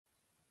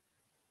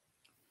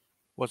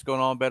What's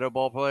going on, better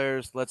ball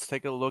players? Let's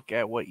take a look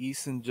at what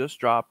Easton just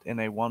dropped in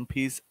a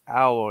one-piece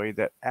alloy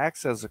that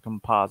acts as a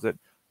composite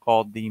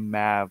called the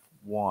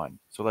MAV1.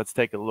 So let's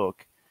take a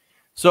look.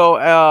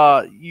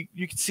 So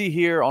you can see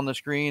here on the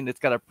screen, it's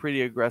got a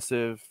pretty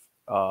aggressive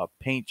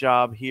paint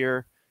job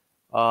here.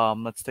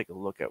 Let's take a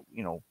look at,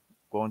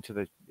 going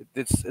to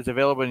it's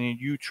available in a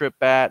U-Trip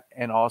bat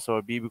and also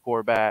a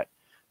BBCOR bat.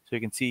 So you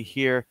can see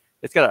here,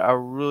 it's got a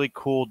really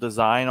cool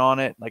design on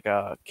it, like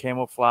a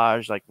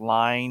camouflage, like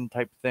line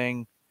type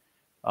thing.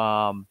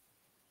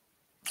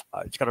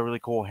 It's got a really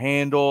cool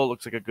handle.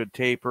 Looks like a good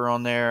taper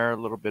on there, a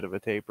little bit of a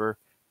taper.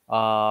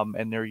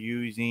 And they're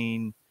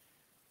using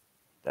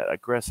that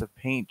aggressive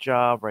paint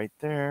job right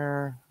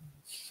there.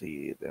 Let's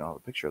see, they don't have a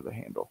picture of the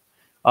handle.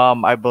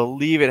 I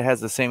believe it has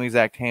the same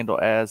exact handle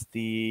as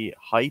the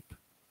Hype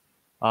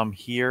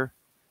here.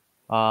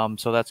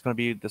 So that's going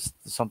to be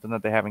something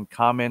that they have in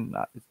common.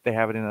 They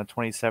have it in a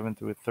 27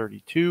 through a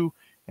 32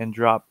 and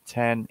drop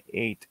 10,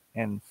 8,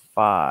 and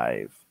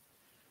 5.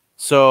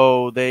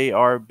 So they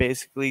are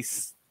basically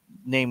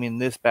naming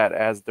this bat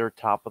as their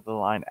top of the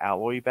line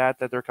alloy bat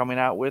that they're coming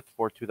out with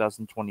for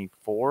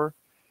 2024.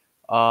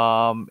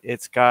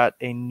 It's got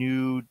a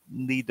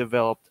newly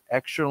developed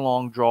extra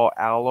long draw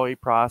alloy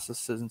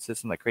processing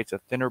system that creates a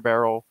thinner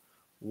barrel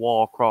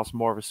wall across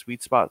more of a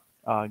sweet spot,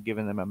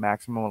 giving them a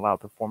maximum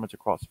allowed performance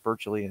across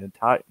virtually an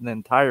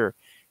entire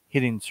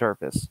hitting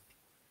surface.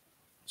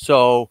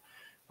 So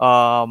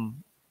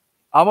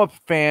I'm a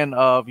fan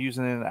of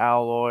using an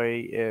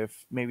alloy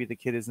if maybe the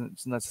kid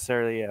isn't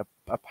necessarily a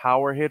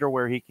power hitter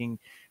where he can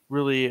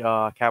really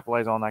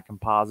capitalize on that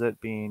composite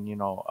being,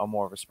 a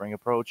more of a spring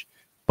approach.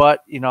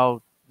 But,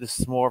 this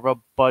is more of a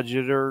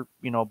budgeter,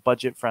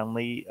 budget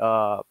friendly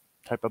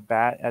type of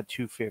bat at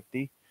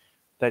 250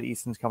 that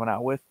Easton's coming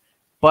out with.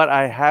 But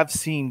I have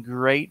seen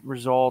great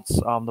results.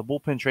 The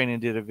bullpen training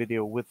did a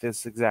video with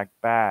this exact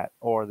bat,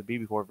 or the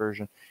BBCOR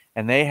version,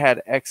 and they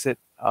had exit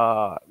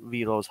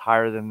velos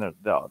higher than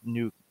the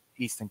new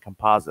Easton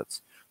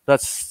composites.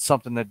 That's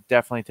something to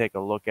definitely take a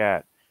look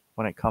at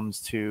when it comes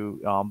to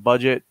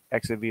budget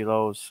exit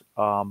velos.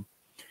 I'm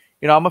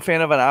a fan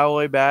of an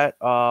alloy bat.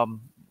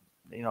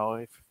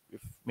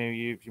 If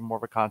maybe if you're more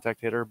of a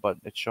contact hitter, but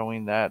it's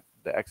showing that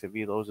the exit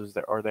velos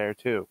are there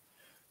too.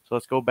 So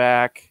let's go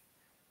back.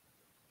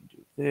 Do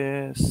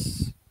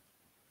this.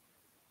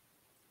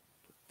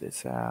 Put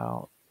this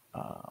out.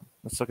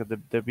 Let's look at the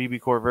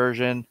BBCOR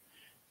version.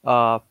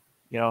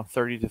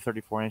 30 to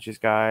 34 inches,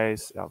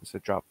 guys.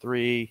 Obviously, drop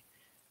 3.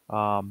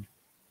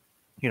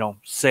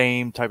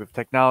 Same type of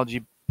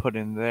technology put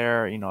in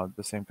there.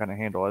 The same kind of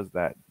handle as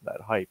that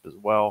Hype as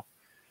well.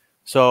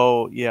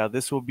 So yeah,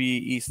 this will be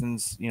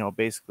Easton's,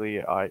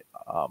 basically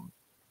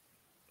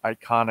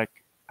iconic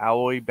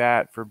alloy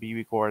bat for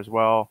BBCOR as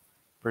well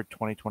for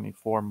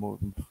 2024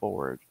 moving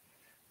forward.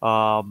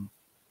 I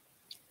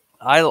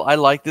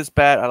like this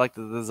bat. I like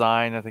the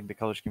design. I think the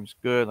color scheme's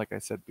good. Like I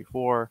said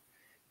before,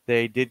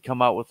 they did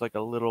come out with like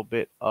a little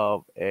bit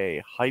of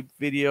a hype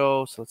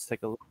video. So let's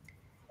take a look.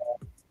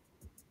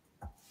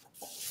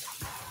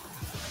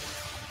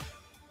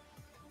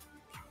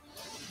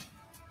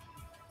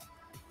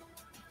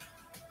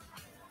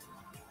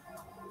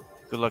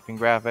 Good looking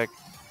graphic.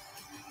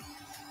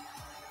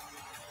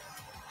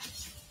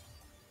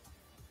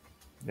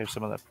 There's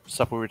some of the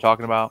stuff we were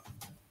talking about.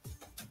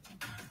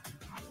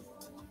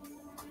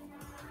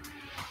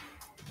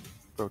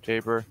 Pro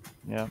taper.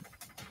 Yeah.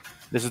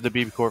 This is the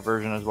BBCOR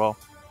version as well.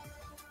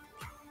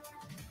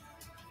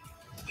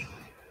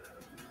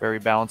 Very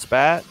balanced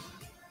bat.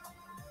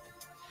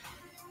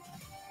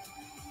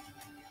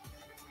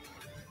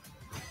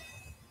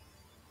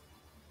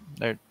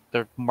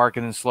 Their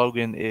marketing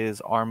slogan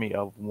is Army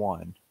of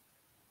One.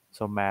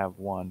 So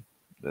MAV1.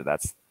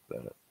 That's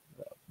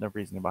the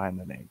reasoning behind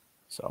the name.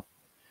 So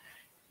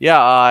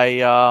yeah,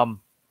 I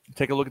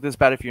take a look at this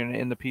bat if you're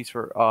in the piece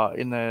for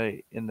in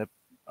the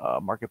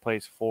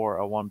marketplace for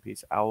a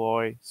one-piece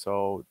alloy.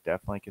 So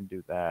definitely can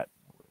do that.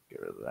 Get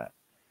rid of that.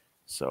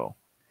 So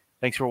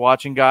thanks for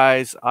watching,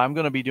 guys. I'm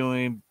going to be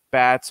doing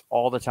bats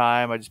all the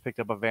time. I just picked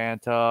up a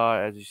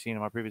Vanta, as you've seen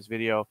in my previous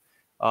video.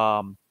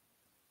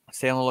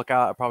 Stay on the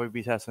lookout. I'll probably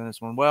be testing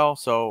this one well.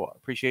 So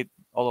appreciate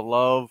all the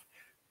love.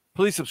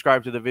 Please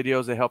subscribe to the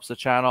videos. It helps the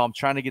channel. I'm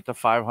trying to get to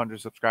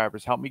 500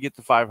 subscribers. Help me get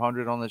to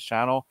 500 on this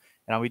channel,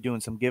 and I'll be doing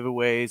some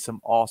giveaways,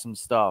 some awesome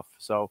stuff.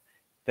 So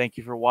thank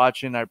you for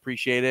watching. I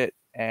appreciate it,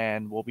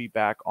 and we'll be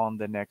back on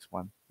the next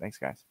one. Thanks,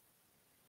 guys.